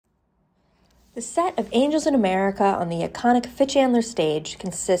The set of Angels in America on the iconic Fichandler stage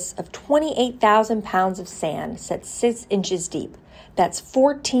consists of 28,000 pounds of sand set 6 inches deep. That's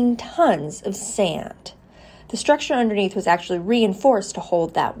 14 tons of sand. The structure underneath was actually reinforced to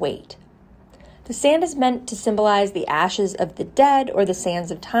hold that weight. The sand is meant to symbolize the ashes of the dead or the sands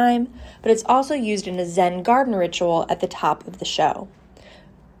of time, but it's also used in a Zen garden ritual at the top of the show.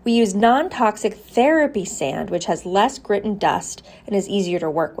 We use non-toxic therapy sand, which has less grit and dust and is easier to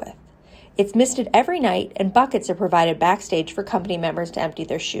work with. It's misted every night, and buckets are provided backstage for company members to empty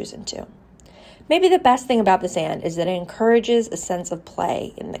their shoes into. Maybe the best thing about the sand is that it encourages a sense of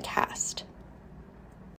play in the cast.